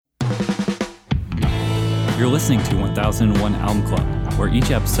You're listening to 1001 Album Club, where each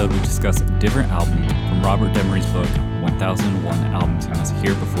episode we discuss a different album from Robert Demery's book, 1001 Albums You Must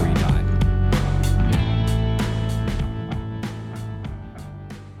Hear Before You Die.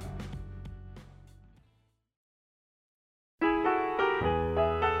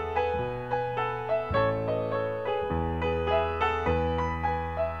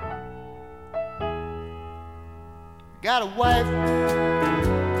 Got a wife,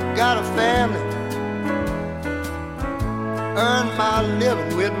 got a family, earn my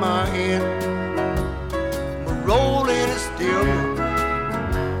living with my hand. My rolling is still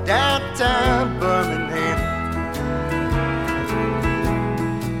downtown Birmingham.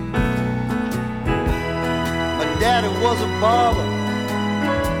 My daddy was a barber,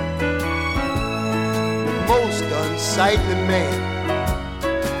 the most unsightly man. He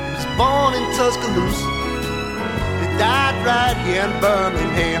was born in Tuscaloosa, died right here in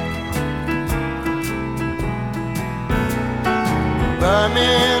Birmingham.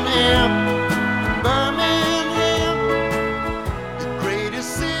 Birmingham, the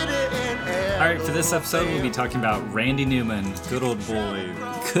greatest city in Alabama. All right, for this episode, we'll be talking about Randy Newman, Good Old Boys.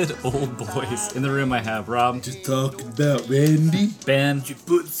 In the room, I have Rob. Just talking about Randy. Ben. She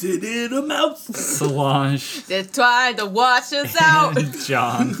puts it in her mouth. Solange. They're trying to wash us out. And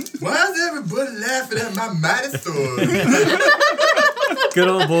John. Why is everybody laughing at my mighty sword? Good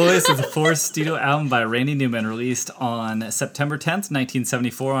Old Boys is a fourth studio album by Randy Newman, released on September 10th,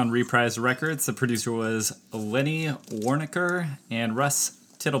 1974 on Reprise Records. The producer was Lenny Waronker and Russ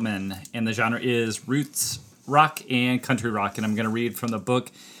Titelman, and the genre is roots rock and country rock, and I'm going to read from the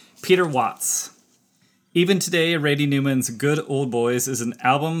book Peter Watts. Even today, Randy Newman's Good Old Boys is an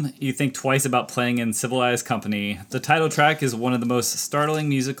album you think twice about playing in civilized company. The title track is one of the most startling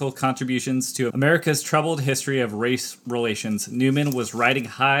musical contributions to America's troubled history of race relations. Newman was riding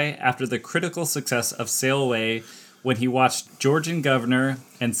high after the critical success of Sail Away when he watched Georgian governor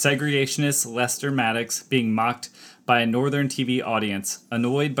and segregationist Lester Maddox being mocked by a northern TV audience.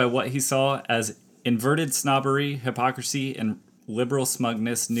 Annoyed by what he saw as inverted snobbery, hypocrisy, and liberal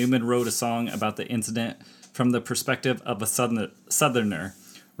smugness, Newman wrote a song about the incident from the perspective of a southerner.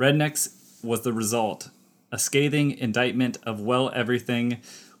 Rednecks was the result, a scathing indictment of Well Everything,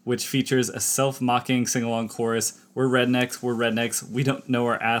 which features a self-mocking sing-along chorus, we're rednecks, we don't know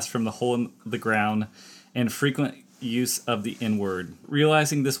our ass from the hole in the ground, and frequent use of the N-word.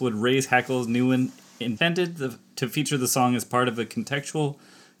 Realizing this would raise hackles, Newman intended to feature the song as part of a contextual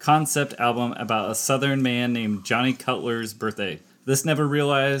concept album about a southern man named Johnny Cutler's birthday. This Never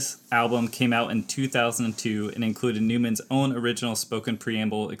Realized album came out in 2002 and included Newman's own original spoken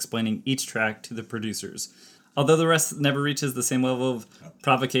preamble explaining each track to the producers. Although the rest never reaches the same level of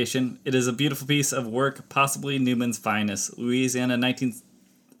provocation, it is a beautiful piece of work, possibly Newman's finest. Louisiana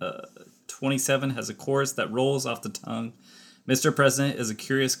 1927 has a chorus that rolls off the tongue. Mr. President is a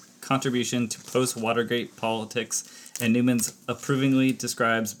curious contribution to post-Watergate politics, and Newman's approvingly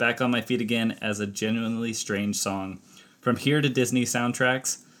describes Back on My Feet Again as a genuinely strange song. From here to Disney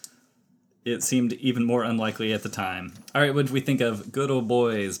soundtracks, it seemed even more unlikely at the time. All right, what did we think of Good Old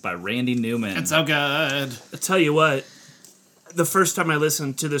Boys by Randy Newman? It's so good. I'll tell you what, the first time I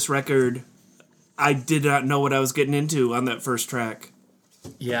listened to this record, I did not know what I was getting into on that first track.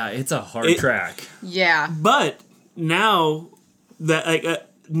 Yeah, it's a hard track. Yeah. But now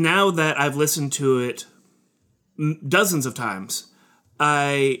that I've listened to it dozens of times,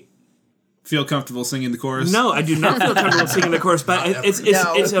 I feel comfortable singing the chorus? No, I do not feel comfortable singing the chorus, but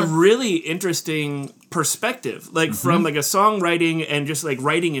it's a really interesting perspective, like from like a songwriting and just like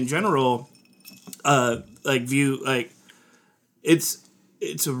writing in general, view. Like it's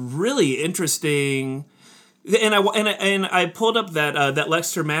a really interesting. And I pulled up that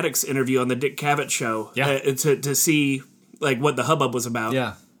Lester Maddox interview on the Dick Cavett show to see like what the hubbub was about.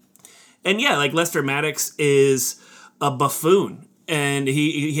 Yeah. And yeah, like Lester Maddox is a buffoon, and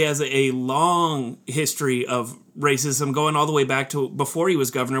he has a long history of racism going all the way back to before he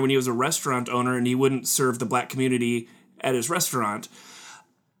was governor, when he was a restaurant owner and he wouldn't serve the black community at his restaurant.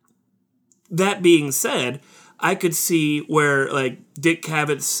 That being said, I could see where like Dick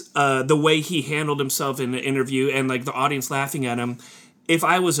Cavett's the way he handled himself in the interview and like the audience laughing at him. If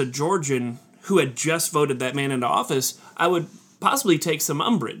I was a Georgian who had just voted that man into office, I would possibly take some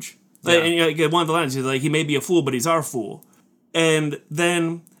umbrage. Yeah. And one of the lines is like, he may be a fool, but he's our fool. And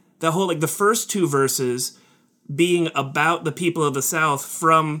then the whole, like the first two verses being about the people of the South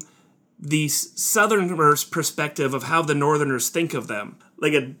from the Southerners' perspective of how the Northerners think of them.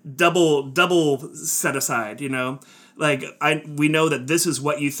 Like a double set aside, you know? Like, we know that this is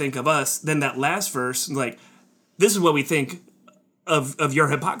what you think of us. Then that last verse, like, this is what we think of your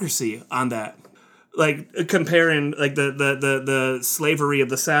hypocrisy on that. like comparing like the slavery of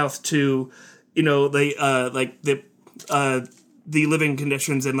the South to, you know, the living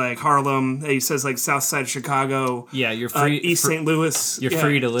conditions in like Harlem. He says like South Side Chicago. Yeah, you're free. East St. Louis. You're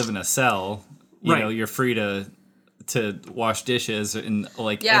free to live in a cell. You Right. know, you're free to wash dishes, and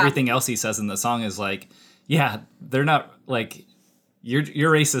like everything else he says in the song is like, yeah, they're not like you're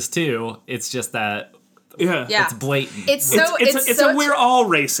racist too. It's just that Yeah. it's blatant. It's a we're all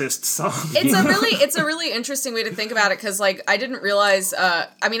racist song. It's a really interesting way to think about it, because like I didn't realize. I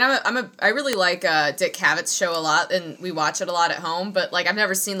mean, I really like Dick Cavett's show a lot, and we watch it a lot at home. But like I've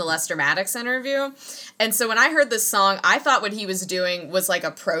never seen the Lester Maddox interview, and so when I heard this song, I thought what he was doing was like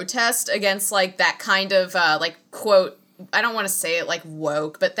a protest against like that kind of like quote. I don't want to say it like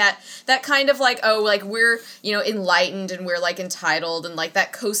woke, but that kind of like, oh, like we're, you know, enlightened and we're like entitled and like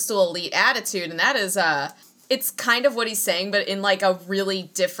that coastal elite attitude. And that is, it's kind of what he's saying, but in like a really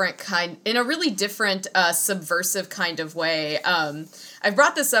different subversive kind of way. I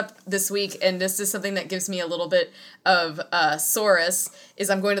brought this up this week, and this is something that gives me a little bit of solace,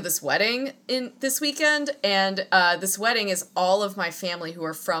 is I'm going to this wedding in this weekend, and this wedding is all of my family who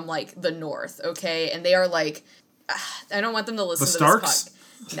are from like the North. Okay. And they are like, I don't want them to listen to Starks? this podcast.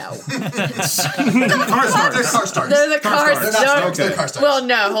 No. Car Starks. They're the car They're not Starks. Starks, they're Car Starks. Well,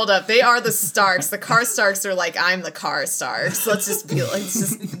 no, hold up. They are the Starks. The car Starks are like, I'm the car Starks. Let's just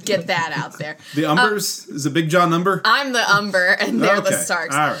get that out there. The Umbers is a Big John Umber. I'm the Umber, and they're the Okay,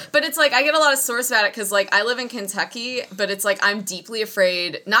 Starks. all right. But it's like, I get a lot of source about it, because like I live in Kentucky, but it's like I'm deeply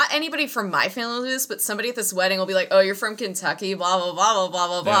afraid, not anybody from my family will do this, but somebody at this wedding will be like, oh, you're from Kentucky, blah, blah, blah, blah, blah,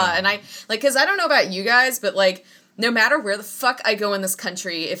 blah, blah. And I, like, because I don't know about you guys, but like, no matter where the fuck I go in this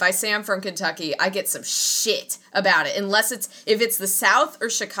country, if I say I'm from Kentucky, I get some shit about it. If it's the South or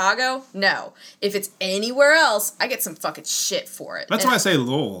Chicago, no. If it's anywhere else, I get some fucking shit for it. That's why I say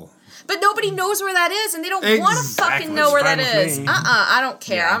Lowell. But nobody knows where that is, and they don't want to fucking know where that is. I don't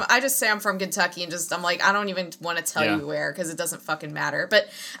care. I just say I'm from Kentucky, and I'm like, I don't even want to tell you where, because it doesn't fucking matter. But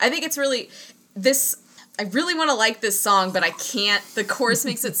I think it's really, I really want to like this song, but I can't. The chorus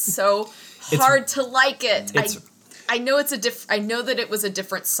makes it so hard to like it. I know I know that it was a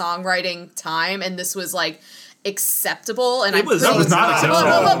different songwriting time, and this was like acceptable. And that was not acceptable.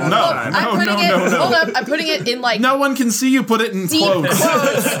 Hold up, I'm putting it in like no one can see you put it in deep quotes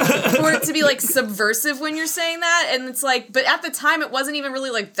for it to be like subversive when you're saying that, and it's like, but at the time it wasn't even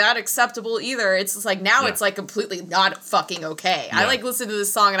really like that acceptable either. It's just like now it's like completely not fucking okay. I like listened to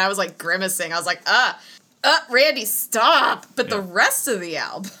this song and I was like grimacing. I was like, Randy, stop. But the rest of the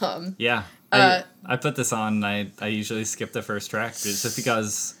album, I put this on. I usually skip the first track just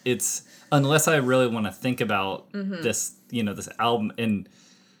because it's, unless I really want to think about this, you know, this album and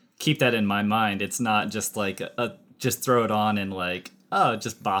keep that in my mind. It's not just like just throw it on and like, oh,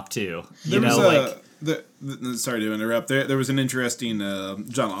 just bop to, sorry to interrupt. There was an interesting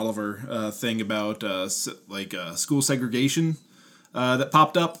John Oliver thing about school segregation that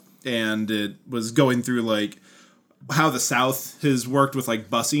popped up, and it was going through like how the South has worked with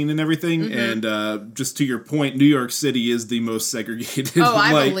like busing and everything, and just to your point, New York City is the most segregated.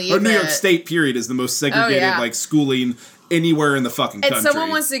 I believe or New York it. State period is the most segregated like schooling anywhere in the fucking country. And someone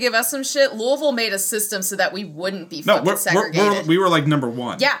wants to give us some shit. Louisville made a system so that we wouldn't be fucking segregated. We were like number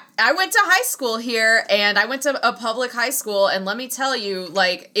one. Yeah, I went to high school here, and I went to a public high school, and let me tell you,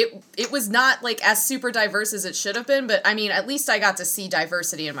 like, it was not, like, as super diverse as it should have been, but, I mean, at least I got to see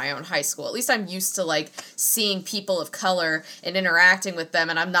diversity in my own high school. At least I'm used to, like, seeing people of color and interacting with them,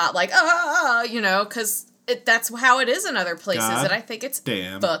 and I'm not like, you know, because that's how it is in other places, and I think it's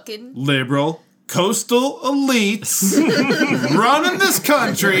fucking liberal coastal elites running this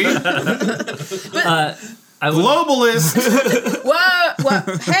country. Globalist.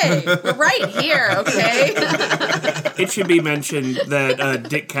 Whoa, hey, we're right here, okay? It should be mentioned that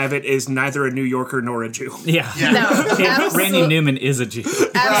Dick Cavett is neither a New Yorker nor a Jew. Yeah. No, Randy Newman is a Jew.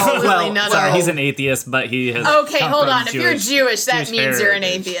 Absolutely not. Sorry, he's an atheist, but he has. Okay, hold on. If you're Jewish, that means you're an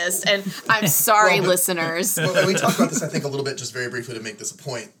atheist, and I'm sorry, listeners. Well, we talked about this, I think, a little bit, just very briefly to make this a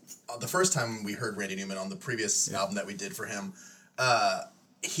point. The first time we heard Randy Newman on the previous album that we did for him,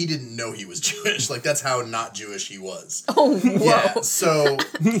 he didn't know he was Jewish. Like, that's how not Jewish he was. Oh, whoa. Yeah, so...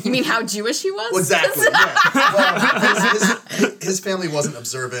 You mean how Jewish he was? Well, exactly, yeah. Well, his family wasn't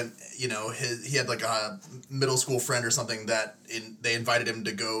observant. You know, he had, like, a middle school friend or something that they invited him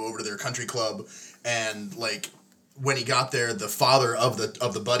to go over to their country club, and, like... When he got there, the father of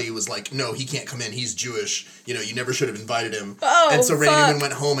the buddy was like, "No, he can't come in. He's Jewish. You know, you never should have invited him." Oh, and so Randy Newman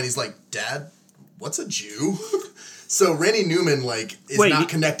went home, and he's like, "Dad, what's a Jew?" So Randy Newman is not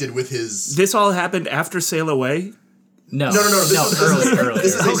connected with his. This all happened after Sail Away. No. Early.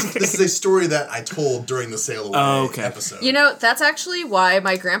 This Early. is a story that I told during the Sail Away episode. You know, that's actually why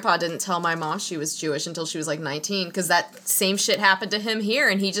my grandpa didn't tell my mom she was Jewish until she was like 19, because that same shit happened to him here,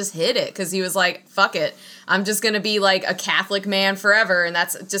 and he just hid it, because he was like, fuck it. I'm just going to be like a Catholic man forever, and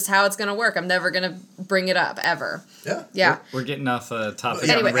that's just how it's going to work. I'm never going to bring it up, ever. Yeah. We're getting off topic.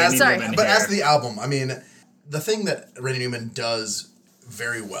 Anyway, sorry. But as the album, I mean, the thing that Randy Newman does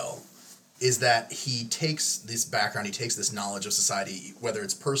very well is that he takes this background, he takes this knowledge of society, whether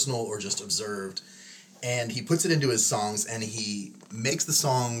it's personal or just observed, and he puts it into his songs, and he makes the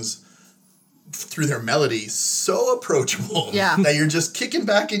songs through their melody so approachable that you're just kicking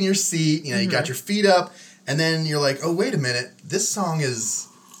back in your seat, you know, you got your feet up, and then you're like, oh, wait a minute, this song is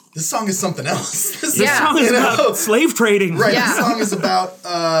something else. This song is about slave trading. Right, this song is about,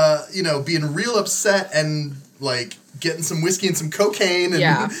 being real upset and, like, getting some whiskey and some cocaine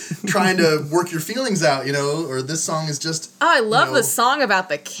and trying to work your feelings out, you know, or this song is just... Oh, I love the song about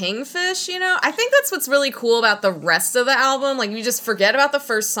the kingfish, you know? I think that's what's really cool about the rest of the album. Like, you just forget about the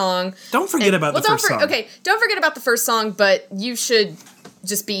first song. Don't forget about the first song. Okay, don't forget about the first song, but you should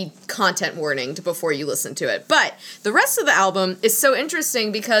just be content warning before you listen to it. But the rest of the album is so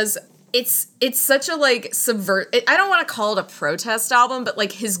interesting because it's such a, like, I don't want to call it a protest album, but,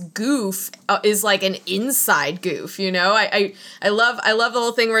 like, his goof is, like, an inside goof, you know? I love the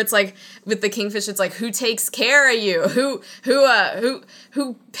whole thing where it's, like, with the kingfish, it's, like, who takes care of you?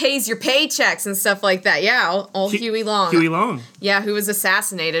 Who pays your paychecks and stuff like that? Yeah, old Huey Long. Huey Long. Yeah, who was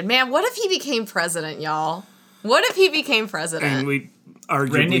assassinated. Man, what if he became president, y'all? What if he became president? And we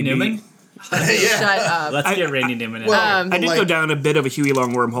arguably... Randy Newman? Shut up. Let's get Randy Newman in. Well, I did go down a bit of a Huey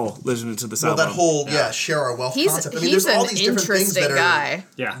Long wormhole listening to this album. Well, that whole, share our wealth concept. I mean, He's there's all an these different things that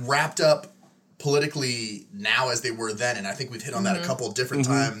interesting are wrapped up politically now as they were then, and I think we've hit on that a couple of different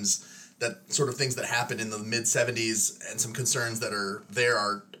times, that sort of things that happened in the mid-'70s and some concerns that are there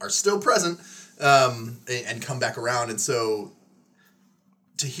are still present and come back around. And so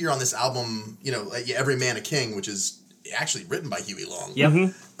to hear on this album, you know, Every Man a King, which is actually written by Huey Long.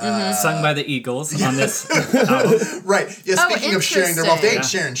 Yep. Sung by the Eagles on this album. Right. Yeah, speaking of sharing their wealth, they ain't Yeah.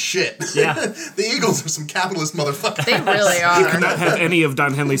 sharing shit. Yeah. The Eagles are some capitalist motherfuckers. They really are. Not have any of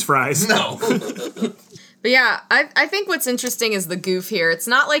Don Henley's fries. No. But yeah, I think what's interesting is the goof here. It's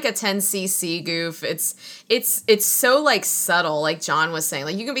not like a 10cc goof. It's so, like, subtle, like John was saying.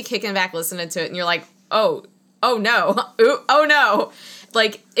 Like, you can be kicking back listening to it and you're like, oh no. Oh no.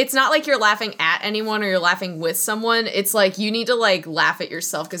 Like, it's not like you're laughing at anyone or you're laughing with someone. It's like you need to, like, laugh at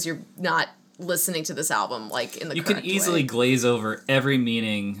yourself because you're not listening to this album, like, in the You correct can easily way. glaze over every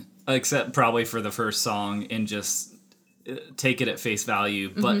meaning, except probably for the first song, and just take it at face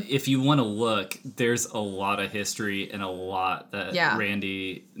value. But if you want to look, there's a lot of history and a lot that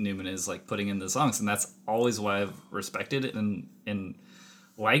Randy Newman is, like, putting in the songs, and that's always why I've respected it and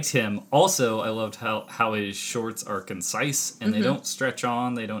liked him. Also, I loved how his shorts are concise and they don't stretch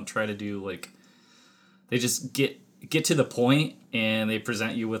on. They don't try to do, like, they just get to the point and they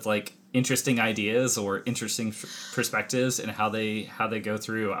present you with, like, interesting ideas or interesting perspectives and how they go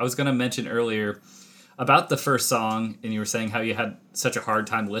through. I was going to mention earlier about the first song, and you were saying how you had such a hard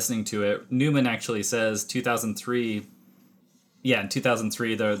time listening to it. Newman actually says 2003. Yeah, in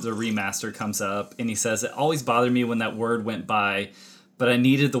 2003 the remaster comes up and he says, "It always bothered me when that word went by, but I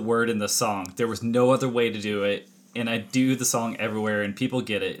needed the word in the song. There was no other way to do it, and I do the song everywhere, and people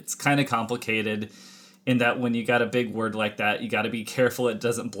get it. It's kind of complicated in that when you got a big word like that, you got to be careful it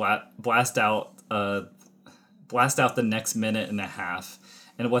doesn't blast out the next minute and a half."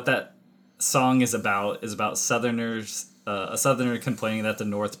 And what that song is about Southerners, a Southerner complaining that the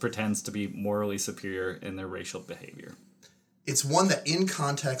North pretends to be morally superior in their racial behavior. It's one that, in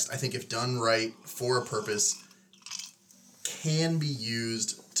context, I think if done right for a purpose, can be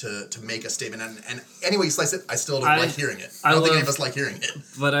used to make a statement. And any way you slice it, I still don't like hearing it. I don't think any of us like hearing it.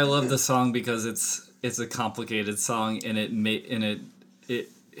 But I love the song because it's a complicated song, and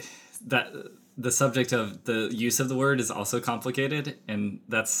the subject of the use of the word is also complicated, and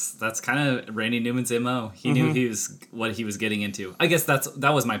that's kind of Randy Newman's MO. He knew what he was getting into. I guess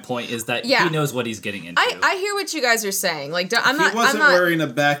that was my point, is that he knows what he's getting into. I hear what you guys are saying. Like, He wasn't wearing a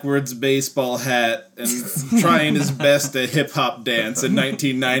backwards baseball hat and trying his best to hip hop dance in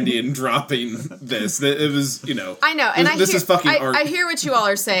 1990 and dropping this. It was, you know. I know, and this is fucking art. I hear what you all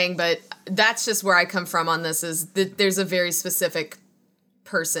are saying, but that's just where I come from on this. Is that there's a very specific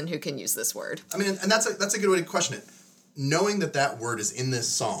person who can use this word. I mean, and that's a good way to question it. Knowing that word is in this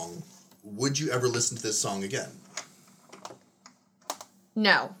song, would you ever listen to this song again?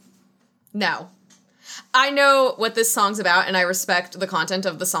 No. I know what this song's about, and I respect the content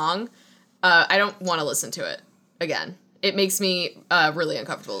of the song. I don't want to listen to it again. it makes me really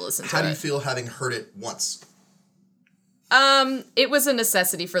uncomfortable to listen to How do it. you feel having heard it once? It was a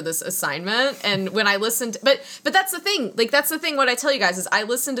necessity for this assignment, and when I listened, but that's the thing. Like that's the thing. What I tell you guys is, I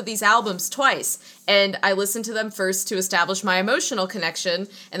listened to these albums twice, and I listened to them first to establish my emotional connection,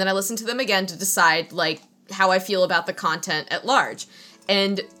 and then I listened to them again to decide like how I feel about the content at large,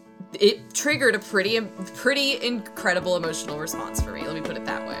 and it triggered a pretty incredible emotional response for me. Let me put it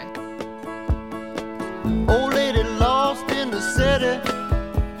that way. Old lady lost in the city,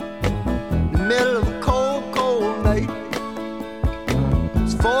 in the middle of a cold, cold night.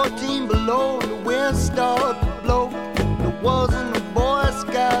 It's 14 below, the wind started to blow. There wasn't a Boy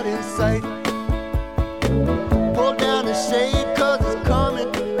Scout in sight. Pull down the shade 'cause it's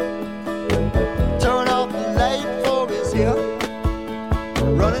coming. Turn off the light for his hair.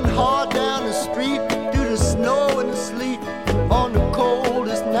 Running hard down the street through the snow and the sleet on the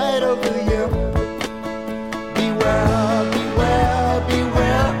coldest night of the year. Beware, beware,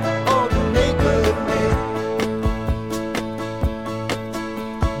 beware of the naked man.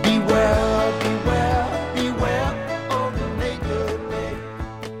 Beware, beware, beware of the naked man.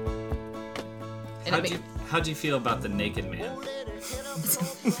 And it How'd you feel about the Naked Man?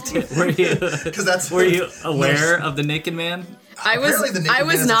 Were you aware of the Naked Man? I was Apparently the Naked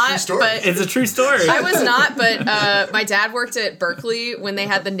Man is a not, true story. but It's a true story. I was not, but my dad worked at Berkeley when they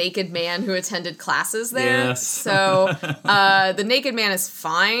had the Naked Man who attended classes there. Yes. So the Naked Man is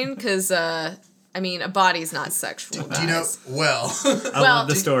fine because, a body's not sexual. Do you know? guys. Well, I love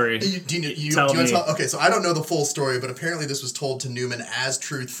the story. do you Tell wanna me. Okay, so I don't know the full story, but apparently this was told to Newman as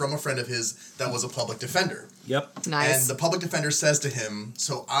truth from a friend of his that was a public defender. Yep. Nice. And the public defender says to him,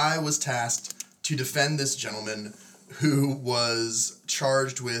 so I was tasked to defend this gentleman who was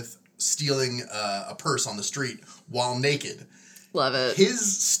charged with stealing a purse on the street while naked. Love it.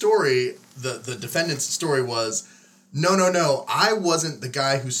 His story, the defendant's story was, no, I wasn't the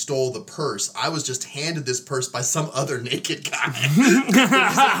guy who stole the purse. I was just handed this purse by some other naked guy. The reason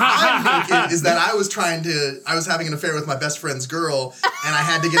I'm naked is that I was having an affair with my best friend's girl, and I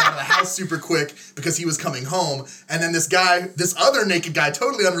had to get out of the house super quick because he was coming home. And then this other naked guy,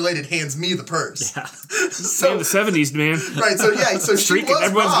 totally unrelated, hands me the purse. Yeah. So In the 70s, man. right, so she Streaking. was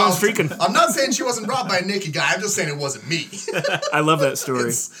Everyone's going robbed. streaking. I'm not saying she wasn't robbed by a naked guy. I'm just saying it wasn't me. I love that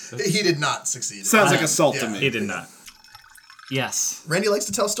story. He did not succeed. Sounds like assault yeah. to me. He did not. Yes. Randy likes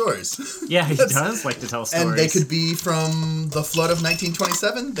to tell stories. Yeah, he does like to tell stories. And they could be from the flood of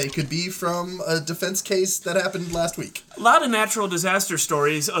 1927. They could be from a defense case that happened last week. A lot of natural disaster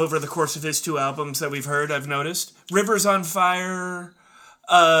stories over the course of his 2 albums that we've heard, I've noticed. Rivers on Fire,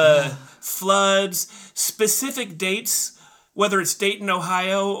 floods, specific dates, whether it's Dayton,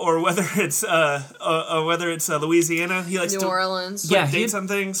 Ohio, or whether it's Louisiana. He likes New to Orleans. Yeah, put he dates on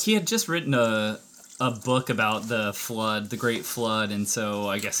things. had just written a book about the flood, the Great Flood, and so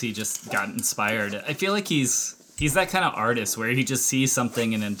I guess he just got inspired. I feel like he's that kind of artist where he just sees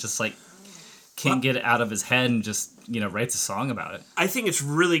something and then just like can't get it out of his head and just writes a song about it. I think it's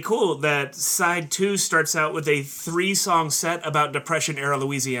really cool that side 2 starts out with a 3-song set about Depression era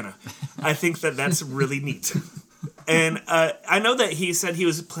Louisiana. I think that's really neat. And I know that he said he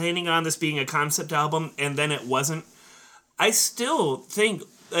was planning on this being a concept album, and then it wasn't. I still think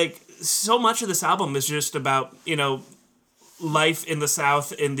like so much of this album is just about life in the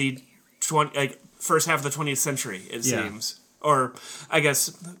South in the first half of the 20th century. It seems, or I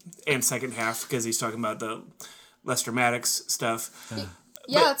guess, and second half because he's talking about the Lester Maddox stuff.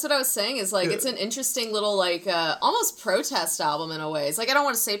 Yeah, that's what I was saying. Is like it's an interesting little almost protest album in a way. It's like I don't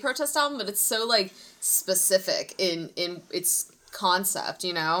want to say protest album, but it's so like specific in its concept.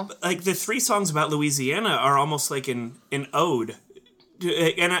 Like the 3 songs about Louisiana are almost like an ode.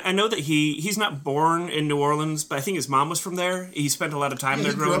 And I know that he's not born in New Orleans, but I think his mom was from there. He spent a lot of time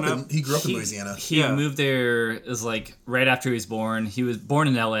there growing up. He grew up in Louisiana. He moved there is like right after he was born. He was born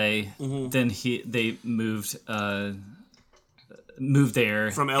in L.A. Mm-hmm. Then they moved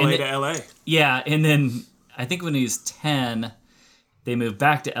there From L.A. to L.A. Yeah, and then I think when he was 10, they moved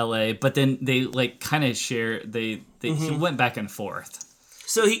back to L.A. But then they like kind of share. He went back and forth.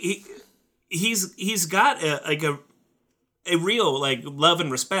 So he's got a real like love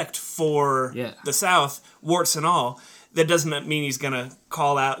and respect for the South, warts and all. That doesn't mean he's gonna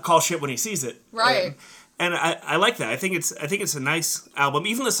call shit when he sees it. Right. And I like that. I think it's a nice album.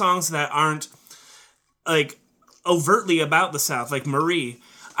 Even the songs that aren't like overtly about the South, like Marie.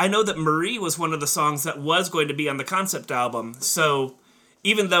 I know that Marie was one of the songs that was going to be on the concept album. So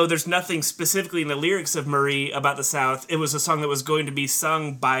even though there's nothing specifically in the lyrics of Marie about the South, it was a song that was going to be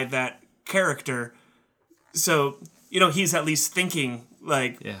sung by that character. So he's at least thinking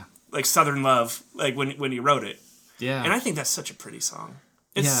like Southern love, like when he wrote it. Yeah. And I think that's such a pretty song.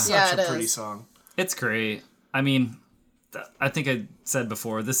 It's Yeah. such Yeah, a it pretty is. song. It's great. I mean, I think I said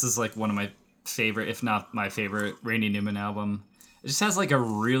before, this is like one of my favorite, if not my favorite, Randy Newman album. It just has like a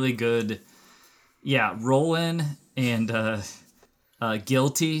really good, Rollin' and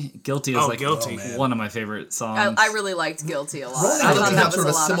Guilty. Guilty is Guilty. one of my favorite songs. I really liked Guilty a lot. Rolling I Guilty thought that have was sort a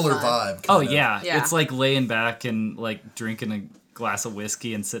of a lot similar of fun. vibe. Oh kind of. yeah. Yeah. It's like laying back and like drinking a glass of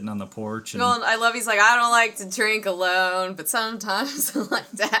whiskey and sitting on the porch. And, Well, I love he's like, I don't like to drink alone, but sometimes I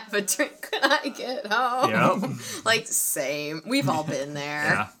like to have a drink when I get home. Yep. Like, same. We've all been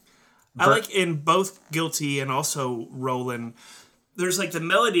there. Yeah. I like in both Guilty and also Rollin', there's like the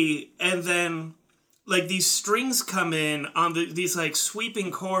melody and then like these strings come in on these like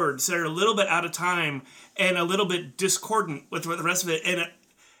sweeping chords that are a little bit out of time and a little bit discordant with the rest of it. And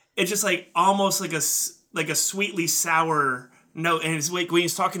it's just like almost like a sweetly sour note. And it's like when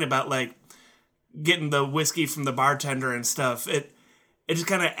he's talking about like getting the whiskey from the bartender and stuff, it just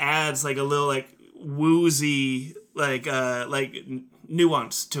kind of adds like a little like woozy like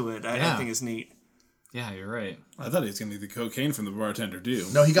nuance to it. I think is neat. Yeah, you're right. I thought he was going to get the cocaine from the bartender, too.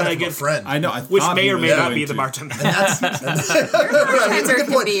 No, he got I it from a get- friend. I know. I Which thought may he or was may not going be the to. bartender. That's Bartender a good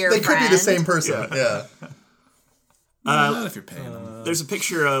can point. be your They could be the friend. same person. Yeah. Not if you're paying him. There's a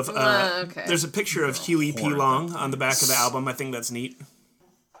picture of okay. there's a picture of Huey P. Long on the back of the album. I think that's neat.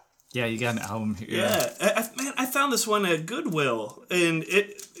 Yeah, you got an album here. Yeah, I found this one at Goodwill, and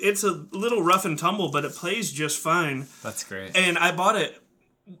it's a little rough and tumble, but it plays just fine. That's great. And I bought it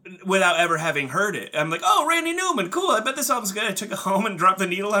without ever having heard it. I'm like, oh, Randy Newman, cool. I bet this album's good. I took it home and dropped the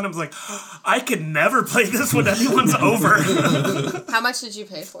needle, and I was like, I could never play this when anyone's over. How much did you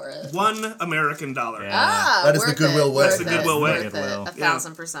pay for it? $1 American. Ah, That is the worth Goodwill it, way. worth That's the it, Goodwill way. worth Goodwill. it.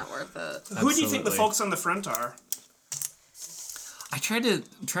 1,000% worth it. Who do you think the Absolutely. folks on the front are? I tried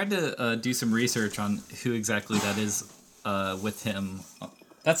to do some research on who exactly that is with him.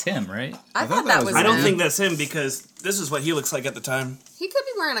 That's him, right? I thought that was I don't him. think that's him because this is what he looks like at the time. He could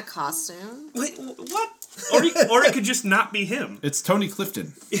be wearing a costume. Wait, what? Or it could just not be him. It's Tony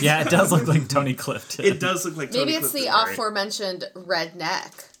Clifton. Yeah, it does look like Tony Clifton. It does look like Tony Maybe it's the Clifton. aforementioned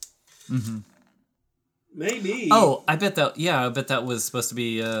redneck. Maybe. Oh, I bet that was supposed to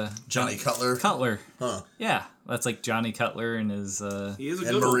be Johnny Cutler. Cutler. Huh. Yeah, that's like Johnny Cutler and his He is a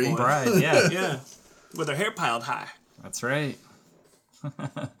And good old Marie. boy. bride. Yeah, Yeah. With her hair piled high. that's right.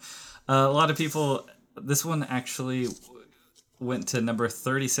 A lot of people. This one actually went to number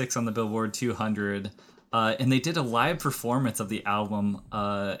 36 on the Billboard 200, and they did a live performance of the album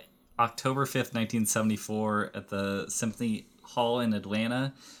October 5th, 1974, at the Symphony Hall in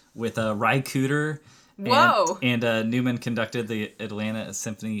Atlanta with Ry Cooder. Whoa. And Newman conducted the Atlanta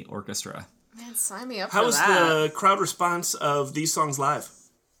Symphony Orchestra. Man, sign me up How for was that. the crowd response of these songs live?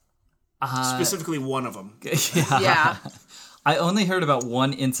 Specifically one of them. Yeah. I only heard about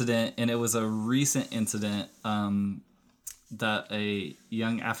one incident, and it was a recent incident that a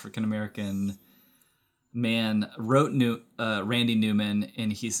young African American man wrote Randy Newman,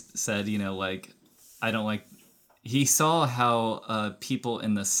 and he said, I don't like. He saw how people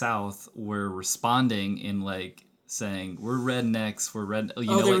in the South were responding in saying, "We're rednecks, we're red." They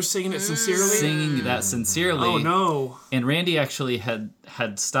were singing it sincerely? singing that sincerely. Oh, no. And Randy actually had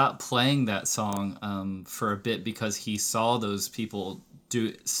stopped playing that song for a bit because he saw those people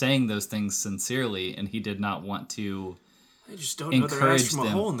saying those things sincerely, and he did not want to I just don't know their ass encourage from a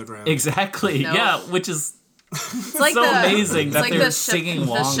them. hole in the ground. Exactly. No. Yeah, which is It's like so amazing it's that like they're the singing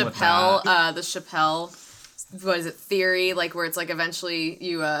along the with Chappelle, that. the Chappelle, what is it, theory, where it's eventually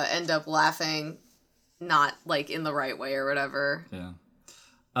you end up laughing, not in the right way or whatever.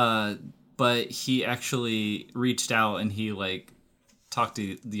 Yeah. But he actually reached out and he talked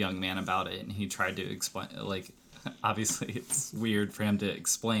to the young man about it, and he tried to explain. Obviously, it's weird for him to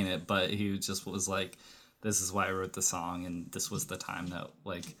explain it, but he just was like, "This is why I wrote the song, and this was the time that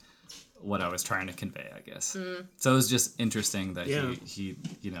what I was trying to convey, I guess." So it was just interesting that he I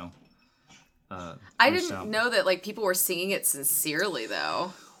reached didn't out. know that people were singing it sincerely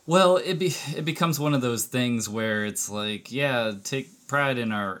though. Well, it becomes one of those things where it's take pride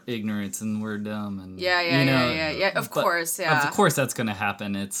in our ignorance and we're dumb and Yeah. Of but course, yeah. Of course that's gonna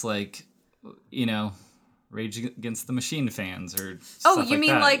happen. It's Rage Against the Machine fans or Oh, stuff you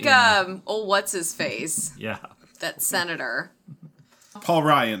mean that, old what's his face? yeah. That senator. Paul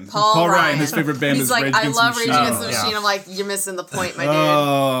Ryan. Paul Ryan. His favorite band He's is like, Rage I Against love the Rage Machine. Against the yeah. Machine. I'm like, you're missing the point, my dude.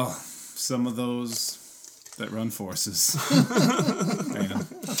 Oh, some of those that run forces. Man.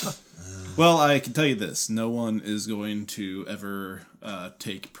 Well, I can tell you this: no one is going to ever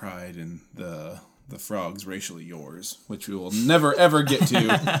take pride in the the Frogs Racially Yours, which we will never ever get to.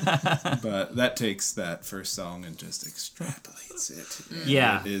 But that takes that first song and just extrapolates it. And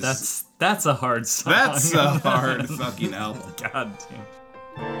Yeah, it is, that's a hard song. that's a hard fucking album. God damn.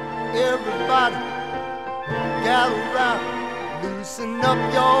 Everybody, gather round, loosen up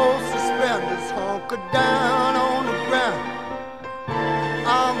your suspenders, hunker down on the ground.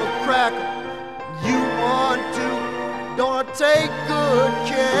 I'm a cracker, you want to, gonna take good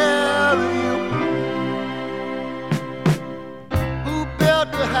care of you. Who built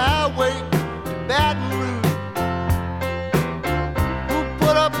the highway to Baton Rouge? Who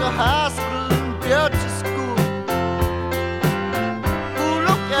put up the hospital and built your school? Who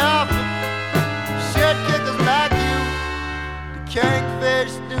looked after shit kickers like you, the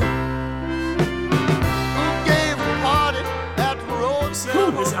cankfish do? Who gave a party at the road?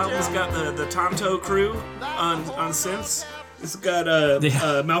 This album's got the Tonto crew on synths. It's got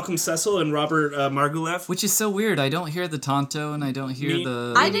Malcolm Cecil and Robert Margouleff. Which is so weird. I don't hear the Tonto and I don't hear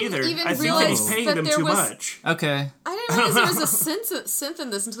the... I didn't Neither. even I think realize he's paying that them there too was- much. Okay. I didn't realize there was a synth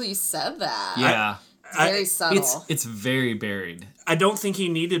in this until you said that. Yeah. Very subtle. It's very buried. I don't think he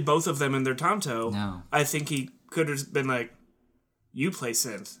needed both of them in their Tonto. No. I think he could have been like, you play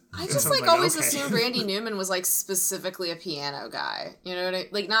synth. I And just someone's always okay. assumed Randy Newman was like specifically a piano guy. You know what I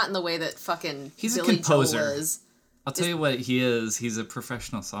like? Not in the way that fucking He's a Billy composer. Joel is. I'll tell you what he is. He's a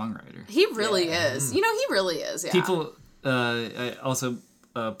professional songwriter. He really is. You know, he really is. Yeah. People I also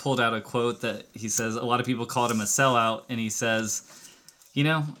pulled out a quote that he says a lot of people called him a sellout, and he says, you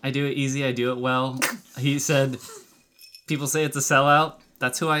know, I do it easy, I do it well. He said, people say it's a sellout.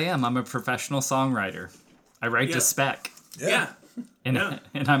 That's who I am. I'm a professional songwriter. I write Yeah. to spec, Yeah. and Yeah.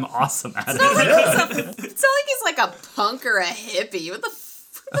 and I'm awesome at It's not like it. it's not like he's like a punk or a hippie. What the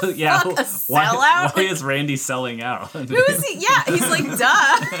Yeah, fuck, a why sellout? is Randy selling out? who is he? Yeah, he's like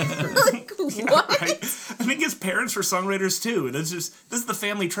duh. Like what? Right? I think his parents were songwriters too. This is the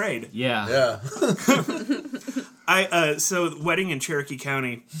family trade. Yeah. Yeah. So Wedding in Cherokee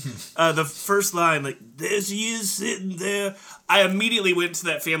County, the first line, like, there she is sitting there. I immediately went to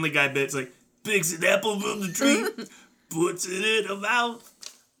that Family Guy bit. It's like, picks an apple from the tree, puts it in her mouth,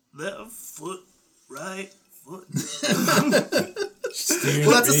 left foot, right foot.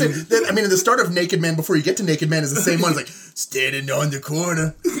 Well, that's the same. I mean, the start of Naked Man before you get to Naked Man is the same one. It's like, standing on the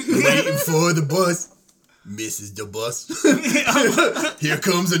corner, waiting for the bus. Misses the bus. Here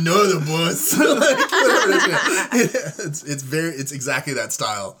comes another bus. Like, whatever. It's exactly that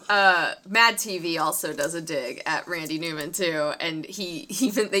style. Mad TV also does a dig at Randy Newman too, and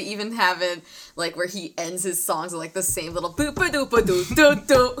they even have it like where he ends his songs with like the same little boop a doop a doo doo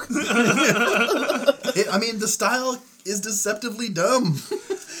doo. I mean, the style is deceptively dumb,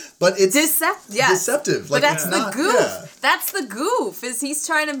 but it's deceptive. But that's it's the not- goof. yeah. That's the goof. Is he's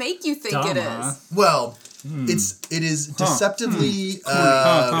trying to make you think it Dumb, is. Well, it is deceptively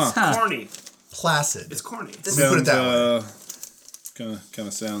It's corny. placid. It's corny. Let me put it that way. Kind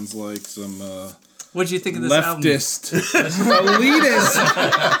of sounds like some What'd you think of this album? leftist,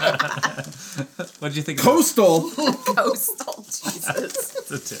 elitist, What'd you think of coastal. Coastal Jesus.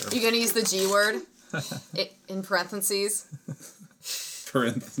 this? You gonna use the G word in parentheses?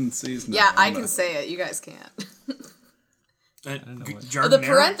 Parentheses. No, Yeah, I I'm can not. say it. You guys can't. The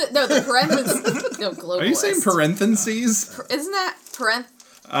The parentheses. No, globalist. Are you saying parentheses? Isn't that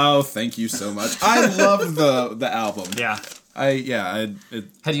Oh, thank you so much. I love the album. Yeah.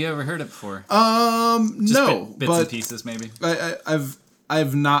 Had you ever heard it before? Just no, bits but and pieces, maybe.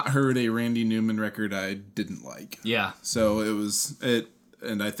 I've not heard a Randy Newman record I didn't like. Yeah. So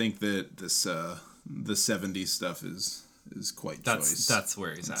and I think that this the 70s stuff is quite choice. That's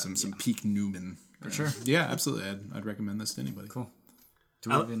where he's at. Some peak Newman. For sure. Yeah, absolutely. I'd recommend this to anybody. Cool.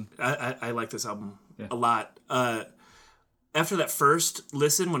 I like this album Yeah. a lot. After that first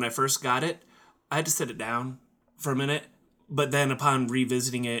listen, when I first got it, I had to set it down for a minute. But then upon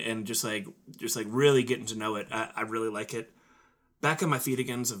revisiting it and just like really getting to know it, I really like it. Back on My Feet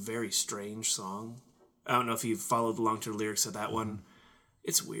Again is a very strange song. I don't know if you've followed along to the lyrics of that one.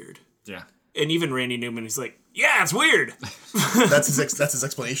 It's weird. Yeah. And even Randy Newman, he's like, yeah, it's weird. That's his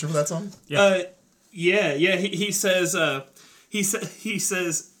explanation for that song. Yeah. He says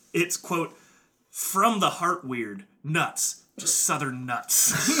it's quote from the heart weird nuts, just southern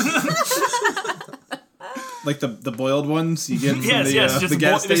nuts. Like the boiled ones you get from just the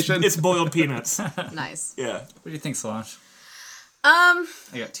gas station. It's boiled peanuts. Nice. Yeah. What do you think, Solange? I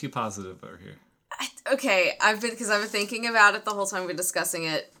got two positive over here. Okay, I've been thinking about it the whole time we've been discussing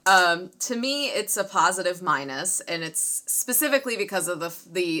it. To me, it's a positive minus, and it's specifically because of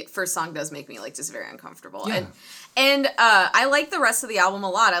the first song does make me like just very uncomfortable. Yeah. And I like the rest of the album a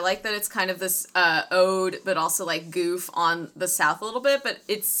lot. I like that it's kind of this ode, but also like goof on the South a little bit. But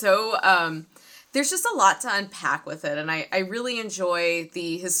it's so there's just a lot to unpack with it, and I really enjoy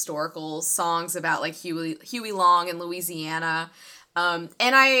the historical songs about like Huey Long and Louisiana. And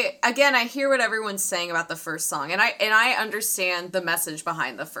I hear what everyone's saying about the first song, and I understand the message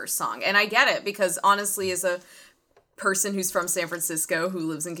behind the first song, and I get it because honestly, as a person who's from San Francisco who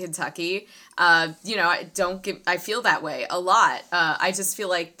lives in Kentucky, I feel that way a lot. I just feel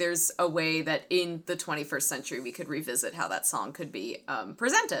like there's a way that in the 21st century we could revisit how that song could be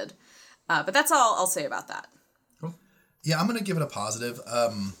presented. But that's all I'll say about that. Yeah, I'm gonna give it a positive.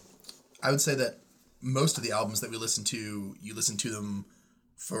 I would say that most of the albums that we listen to, you listen to them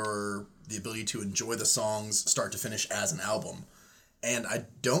for the ability to enjoy the songs start to finish as an album. And I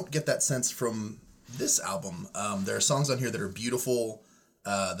don't get that sense from this album. There are songs on here that are beautiful,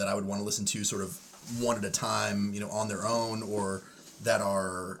 that I would want to listen to sort of one at a time, on their own, or that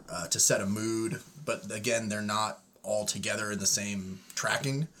are to set a mood. But again, they're not all together in the same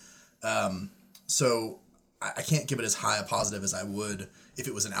tracking. So I can't give it as high a positive as I would if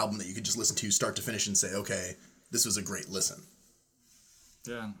it was an album that you could just listen to start to finish and say, okay, this was a great listen.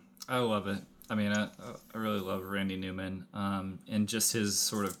 Yeah, I love it. I mean, I really love Randy Newman, and just his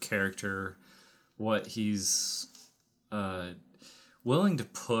sort of character, what he's willing to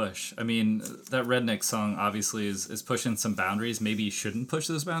push. I mean, that Redneck song obviously is pushing some boundaries. Maybe you shouldn't push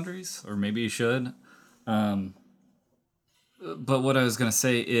those boundaries, or maybe you should. But what I was going to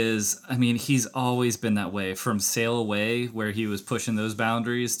say is, I mean, he's always been that way, from Sail Away, where he was pushing those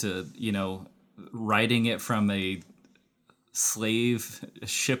boundaries, to, writing it from a slave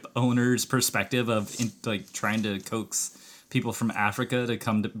ship owner's perspective of trying to coax people from Africa to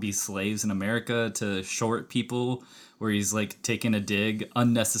come to be slaves in America, to Short People, where he's like taking a dig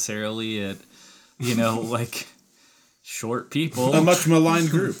unnecessarily at, short people. A much maligned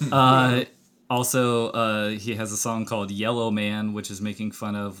group. Also, he has a song called Yellow Man, which is making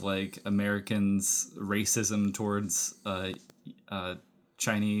fun of like Americans' racism towards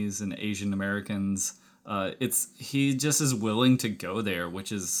Chinese and Asian Americans. He just is willing to go there,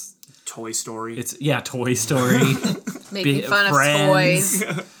 which is Toy Story. Toy Story. Making fun of toys.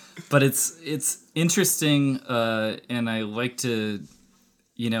 But it's interesting, and I like to,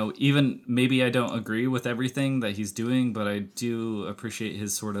 even maybe I don't agree with everything that he's doing, but I do appreciate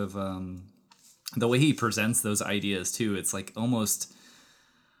his sort of the way he presents those ideas too. It's like almost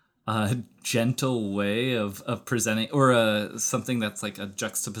a gentle way of presenting, or something that's like a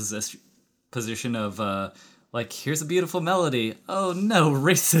juxtaposition of like, here's a beautiful melody. Oh no,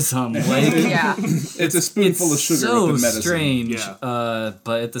 racism! Like, Yeah. It's a spoonful of sugar so with the medicine. strange. Yeah.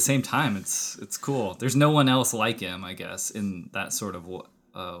 But at the same time, it's cool. There's no one else like him, I guess, in that sort of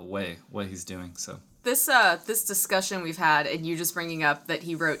way, what he's doing. So This discussion we've had, and you just bringing up that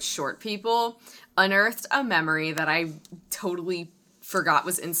he wrote Short People, unearthed a memory that I totally forgot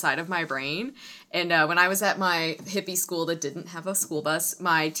was inside of my brain. And when I was at my hippie school that didn't have a school bus,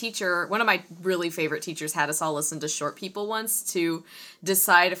 my teacher, one of my really favorite teachers, had us all listen to Short People once to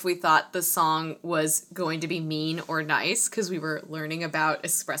decide if we thought the song was going to be mean or nice, because we were learning about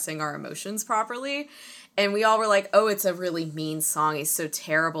expressing our emotions properly. And we all were like, oh, it's a really mean song. He's so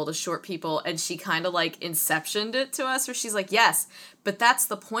terrible to short people. And she kind of like inceptioned it to us, where she's like, yes, but that's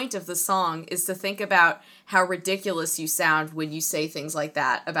the point of the song, is to think about how ridiculous you sound when you say things like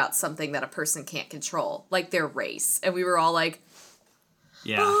that about something that a person can't control, like their race. And we were all like,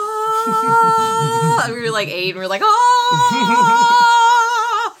 yeah. ah! And we were like 8, and we were like, ah!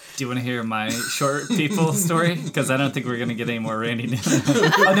 Do you want to hear my Short People story? Because I don't think we're going to get any more Randy Newman.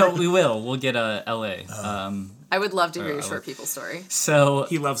 Oh, no, we will. We'll get L.A. I would love to hear your Short People story. So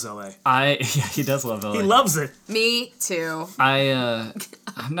He loves LA. he does love L.A. He loves it. Me too. I'm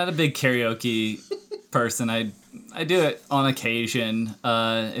not a big karaoke person. I do it on occasion.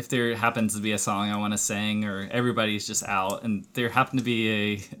 If there happens to be a song I want to sing, or everybody's just out, and there happened to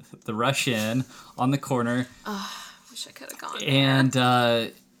be the Rush In on the corner. Wish I could have gone.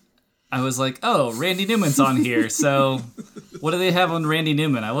 And I was like, oh, Randy Newman's on here. So what do they have on Randy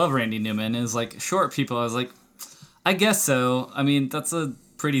Newman? I love Randy Newman. It's like Short People. I was like, I guess so. I mean, that's a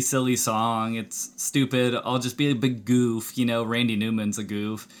pretty silly song. It's stupid. I'll just be a big goof. Randy Newman's a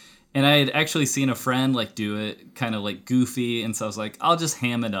goof. And I had actually seen a friend like do it kind of like goofy. And so I was like, I'll just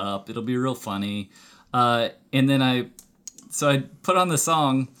ham it up. It'll be real funny. And then I put on the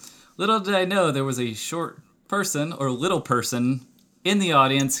song. Little did I know there was a short person, or little person, in the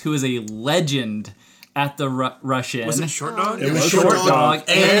audience who is a legend at the Russian. Was it Short Dog? It was Short Dog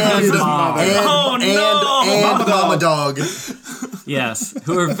and his mom. Oh, no! And Mama Dog. Yes,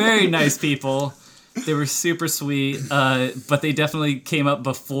 who are very nice people. They were super sweet, but they definitely came up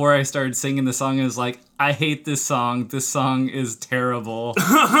before I started singing the song and was like, I hate this song. This song is terrible.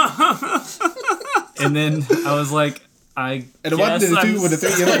 And then I was like, I And guess 1 and 2 with a 3.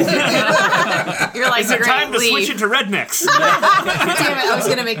 You're like, Is it great, time to leave. switch it to rednecks? Damn it, I was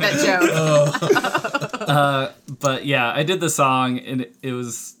gonna make that joke. But yeah, I did the song and it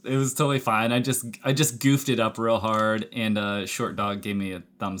was totally fine. I just goofed it up real hard, and Short Dog gave me a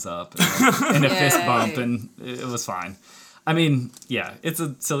thumbs up and a fist Yay. bump, and it was fine. I mean, yeah, it's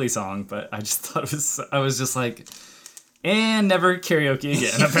a silly song, but I just thought I was just like, and never karaoke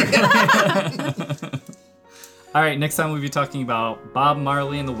again. Apparently. All right, next time we'll be talking about Bob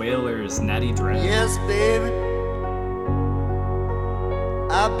Marley and the Wailers, Natty Dread. Yes, baby,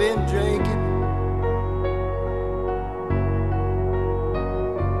 I've been drinking.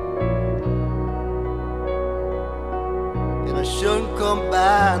 And I shouldn't come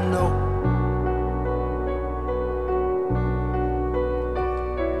by, no.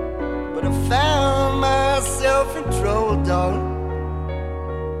 But I found myself in trouble, darling.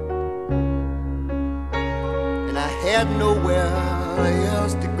 And I had nowhere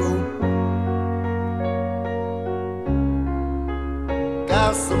else to go.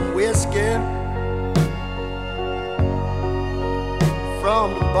 Got some whiskey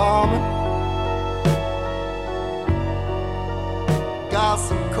from the barman. Got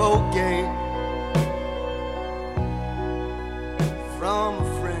some cocaine